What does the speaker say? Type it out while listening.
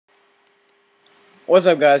What's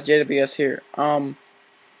up, guys? JWS here. From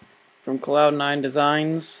Cloud N9ne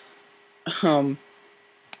Designs. Um,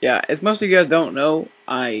 yeah, as most of you guys don't know,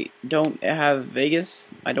 I don't have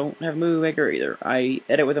Vegas. I don't have Movie Maker either. I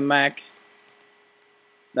edit with a Mac.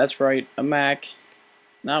 That's right, a Mac,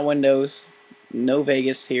 not Windows. No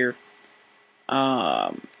Vegas here.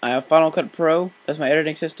 I have Final Cut Pro. That's my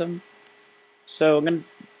editing system. So I'm gonna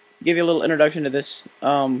give you a little introduction to this.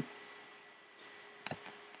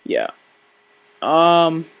 Yeah.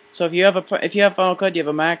 So if you have Final Cut, you have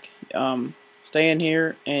a Mac. Stay in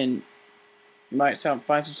here and you might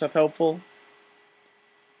find some stuff helpful.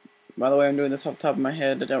 By the way, I'm doing this off the top of my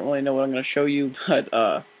head. I don't really know what I'm going to show you,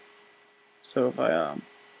 but so if I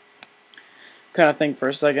kind of think for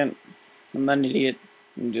a second, I'm not an idiot.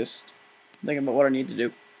 I'm just thinking about what I need to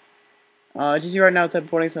do. As you see right now, it's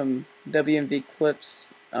importing some WMV clips.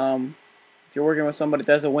 If you're working with somebody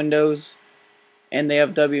that has a Windows and they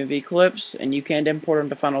have WMV clips and you can't import them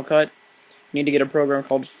to Final Cut, you need to get a program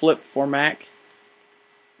called Flip for Mac.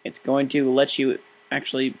 It's going to let you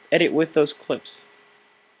actually edit with those clips,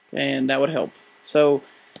 and that would help. So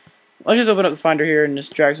let's just open up the Finder here and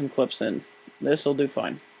just drag some clips in. This will do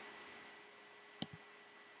fine.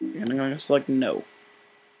 And I'm going to select No.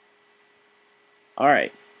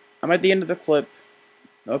 Alright, I'm at the end of the clip.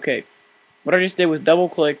 Okay, what I just did was double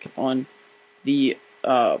click on the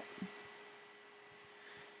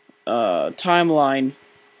timeline,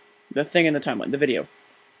 the thing in the timeline, the video,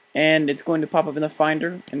 and it's going to pop up in the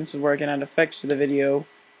Finder, and this is where I can add effects to the video,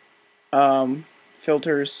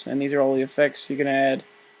 filters, and these are all the effects you can add.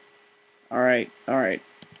 Alright.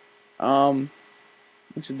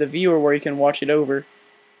 This is the viewer where you can watch it over,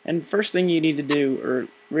 and first thing you need to do or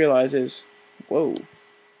realize is, whoa,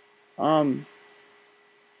 on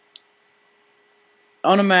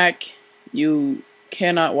a Mac you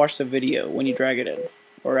cannot watch the video when you drag it in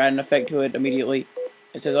or add an effect to it immediately.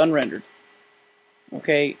 It says unrendered.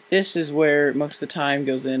 Okay, this is where most of the time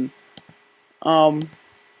goes in. When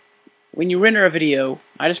you render a video,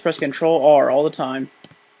 I just press Control R all the time.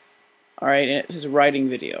 Alright, and it says writing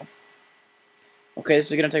video. Okay,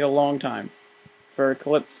 this is going to take a long time. For a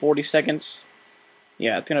clip, 40 seconds.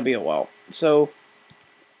 Yeah, it's going to be a while. So,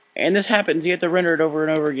 and this happens, you have to render it over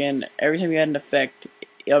and over again every time you add an effect.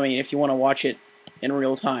 I mean, if you want to watch it in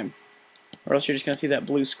real time. Or else you're just going to see that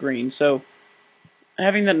blue screen. So,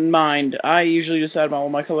 having that in mind, I usually just add all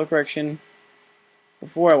my color correction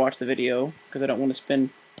before I watch the video, because I don't want to spend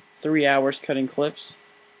 3 hours cutting clips.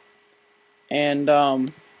 And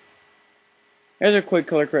here's a quick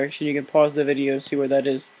color correction. You can pause the video to see where that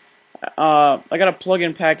is. I got a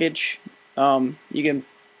plugin package. You can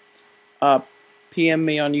PM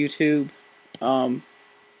me on YouTube if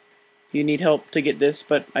you need help to get this,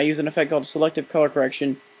 but I use an effect called selective color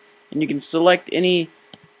correction, and you can select any.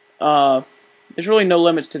 There's really no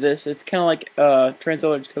limits to this. It's kind of like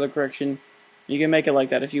translated color correction. You can make it like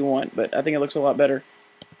that if you want, but I think it looks a lot better.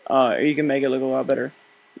 Or you can make it look a lot better.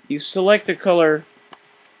 You select the color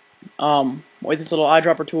with this little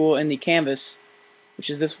eyedropper tool in the canvas, which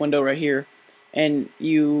is this window right here, and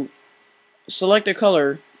you select a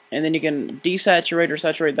color, and then you can desaturate or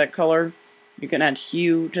saturate that color. You can add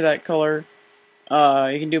hue to that color.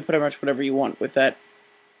 You can do pretty much whatever you want with that.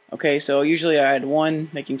 Okay, so usually I add 1,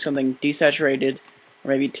 making something desaturated, or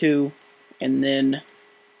maybe 2, and then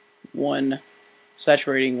 1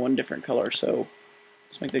 saturating one different color. So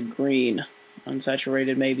let's make the green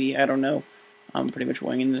unsaturated, maybe. I don't know. I'm pretty much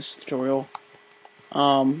winging this tutorial.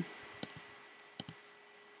 Let's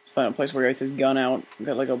find a place where I get this gun out. I've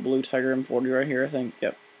got like a blue Tiger M40 right here, I think.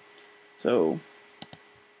 Yep. So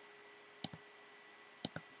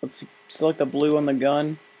let's select the blue on the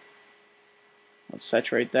gun. Let's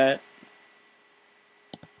saturate that.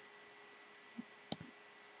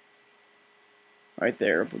 Right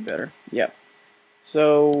there, it'll be better. Yep.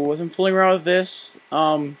 So as I'm fooling around with this,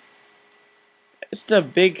 it's a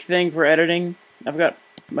big thing for editing. I've got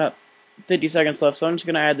about 50 seconds left, so I'm just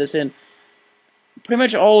gonna add this in. Pretty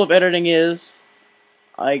much all of editing is,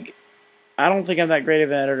 like, I don't think I'm that great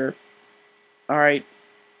of an editor. Alright,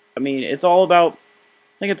 I mean, it's all about,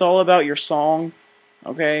 I think it's all about your song,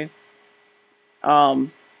 okay?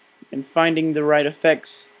 And finding the right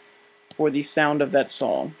effects for the sound of that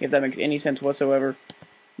song, if that makes any sense whatsoever.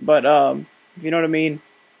 But, if you know what I mean,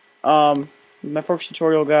 my first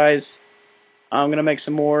tutorial, guys, I'm gonna make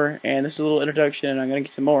some more, and this is a little introduction, and I'm gonna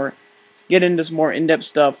get into some more in-depth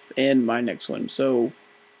stuff in my next one. So,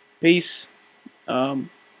 peace.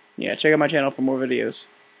 Yeah, check out my channel for more videos.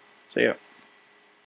 See ya.